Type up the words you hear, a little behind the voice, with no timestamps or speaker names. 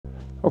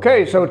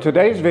Okay, so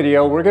today's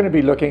video we're going to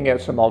be looking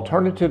at some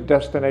alternative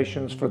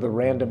destinations for the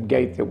random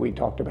gate that we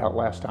talked about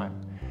last time.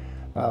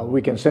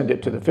 We can send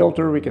it to the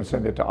filter, we can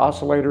send it to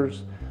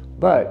oscillators,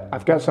 but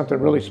I've got something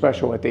really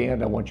special at the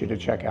end I want you to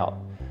check out.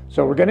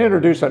 So we're going to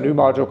introduce a new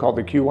module called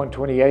the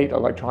Q128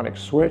 electronic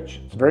switch.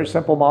 It's a very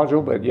simple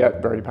module, but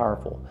yet very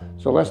powerful.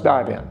 So let's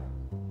dive in.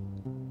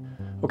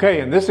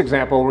 Okay, in this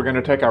example, we're going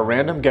to take our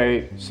random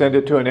gate, send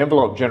it to an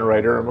envelope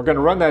generator, and we're going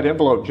to run that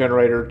envelope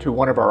generator to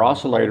one of our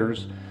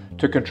oscillators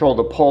to control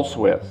the pulse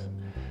width.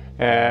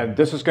 And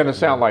this is going to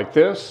sound like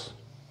this.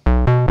 So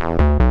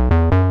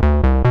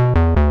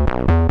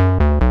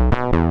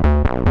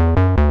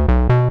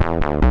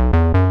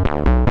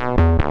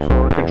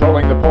we're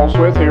controlling the pulse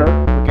width here.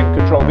 We can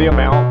control the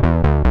amount.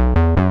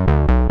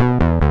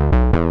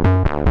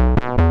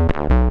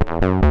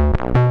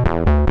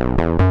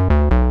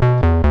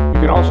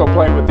 You can also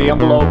play with the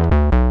envelope.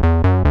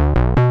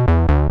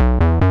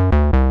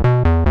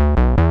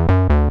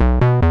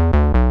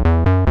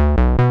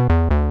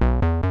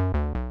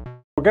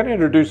 We're going to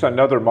introduce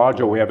another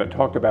module we haven't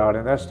talked about,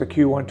 and that's the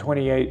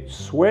Q128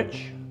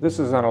 switch. This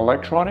is an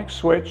electronic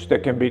switch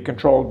that can be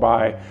controlled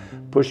by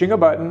pushing a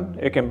button.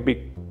 It can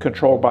be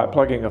controlled by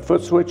plugging a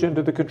foot switch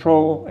into the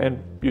control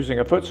and using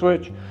a foot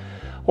switch,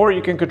 or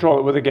you can control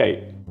it with a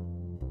gate.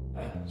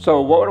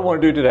 So what I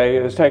want to do today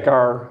is take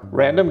our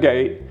random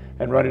gate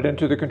and run it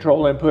into the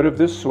control input of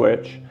this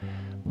switch.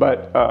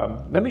 But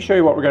let me show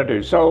you what we're going to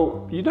do.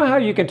 So you know how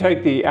you can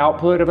take the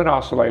output of an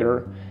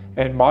oscillator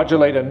and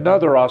modulate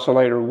another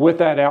oscillator with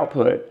that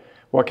output?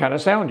 What kind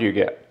of sound do you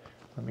get?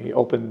 Let me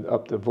open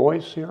up the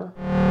voice here.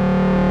 You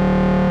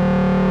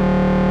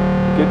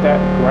get that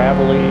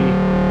gravelly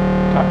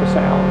type of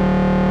sound.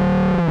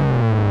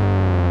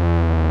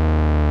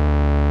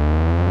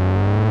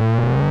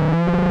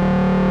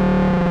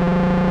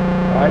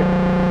 Right?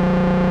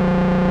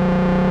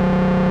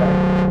 Okay.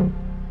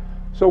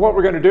 So what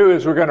we're going to do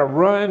is we're going to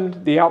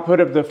run the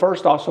output of the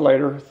first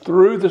oscillator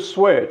through the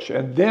switch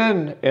and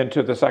then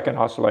into the second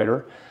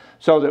oscillator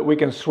so that we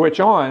can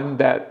switch on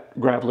that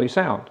gravelly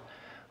sound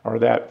or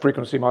that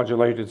frequency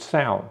modulated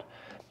sound.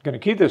 I'm going to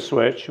key this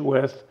switch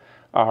with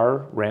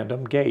our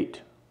random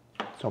gate.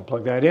 So I'll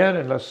plug that in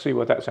and let's see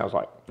what that sounds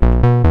like.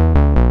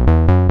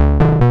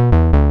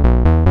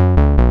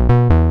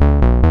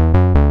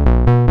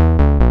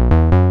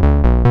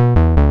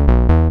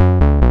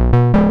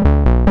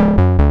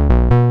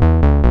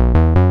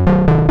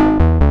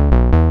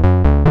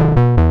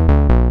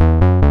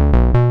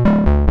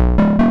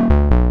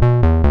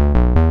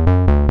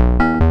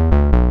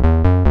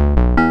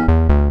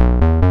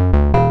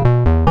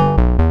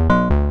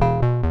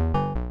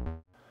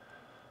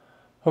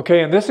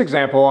 Okay, in this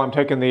example, I'm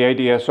taking the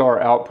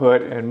ADSR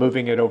output and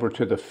moving it over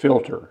to the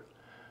filter.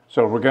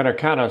 So we're going to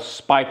kind of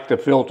spike the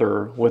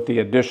filter with the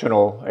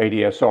additional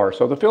ADSR.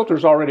 So the filter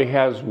already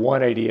has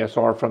one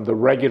ADSR from the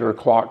regular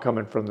clock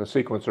coming from the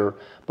sequencer,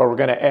 but we're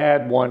going to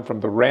add one from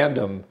the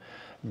random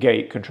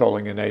gate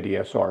controlling an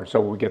ADSR.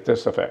 So we get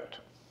this effect.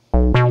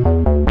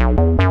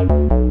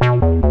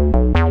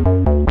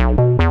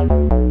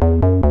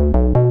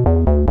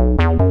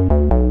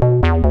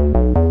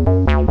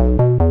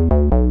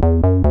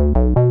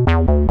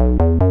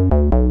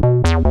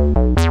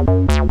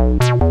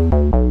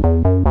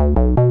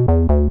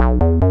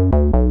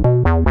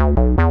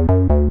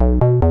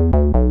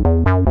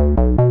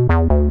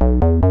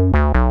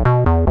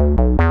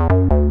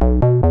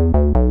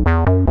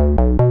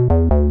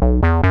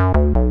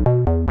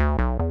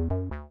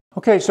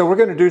 Okay, so we're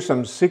going to do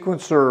some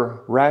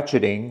sequencer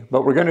ratcheting,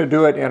 but we're going to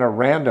do it in a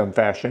random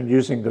fashion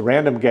using the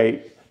random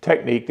gate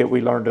technique that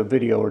we learned a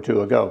video or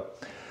two ago.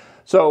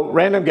 So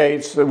random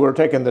gates, we're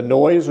taking the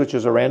noise, which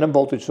is a random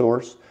voltage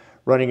source,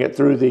 running it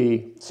through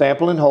the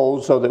sample and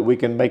hold so that we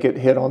can make it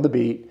hit on the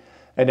beat,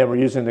 and then we're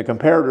using the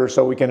comparator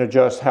so we can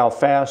adjust how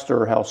fast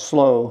or how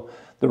slow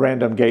the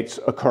random gates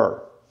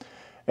occur.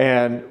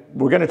 And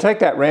we're going to take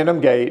that random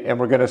gate and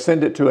we're going to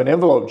send it to an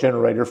envelope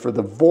generator for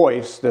the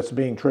voice that's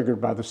being triggered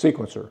by the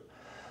sequencer.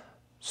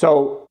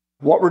 So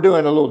what we're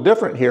doing a little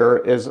different here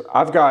is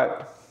I've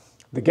got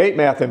the gate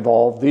math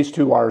involved, these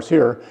two wires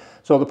here.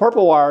 So the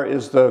purple wire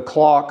is the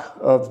clock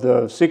of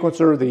the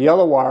sequencer, the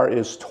yellow wire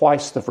is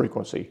twice the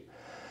frequency.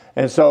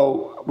 And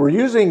so we're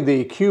using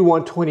the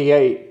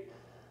Q128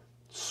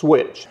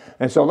 switch.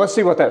 And so let's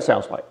see what that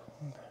sounds like.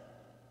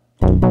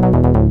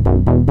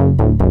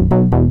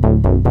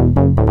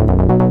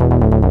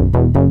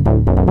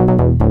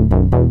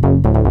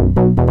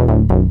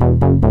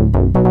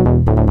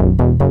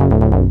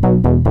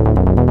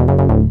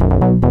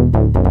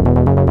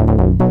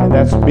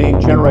 That's being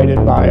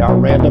generated by our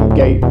random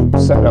gate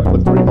setup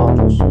with 3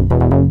 modules.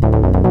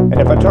 And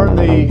if I turn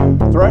the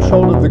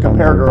threshold of the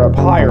comparator up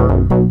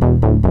higher,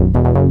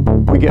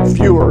 we get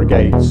fewer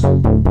gates.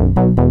 And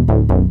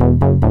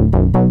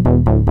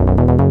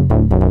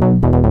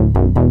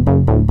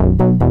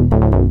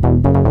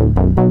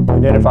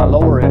then if I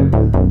lower it,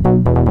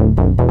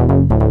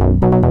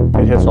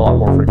 it hits a lot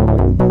more frequently.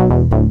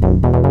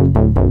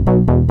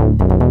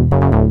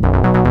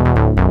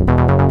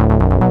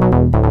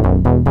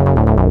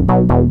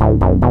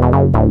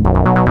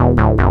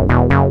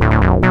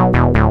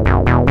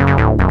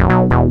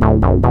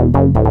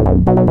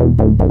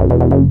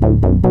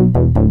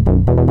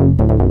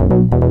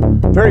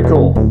 Very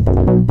cool.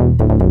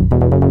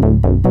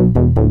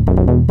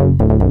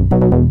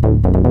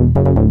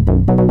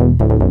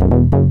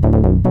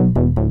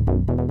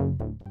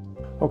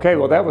 Okay,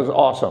 well that was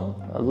awesome.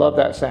 I love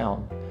that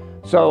sound.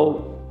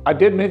 So I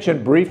did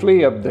mention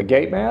briefly of the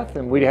gate math,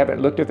 and we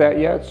haven't looked at that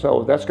yet,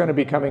 so that's going to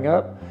be coming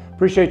up.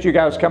 Appreciate you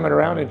guys coming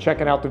around and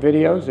checking out the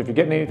videos. If you're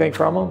getting anything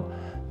from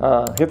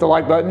them, hit the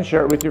like button,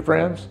 share it with your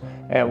friends,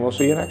 and we'll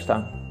see you next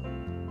time.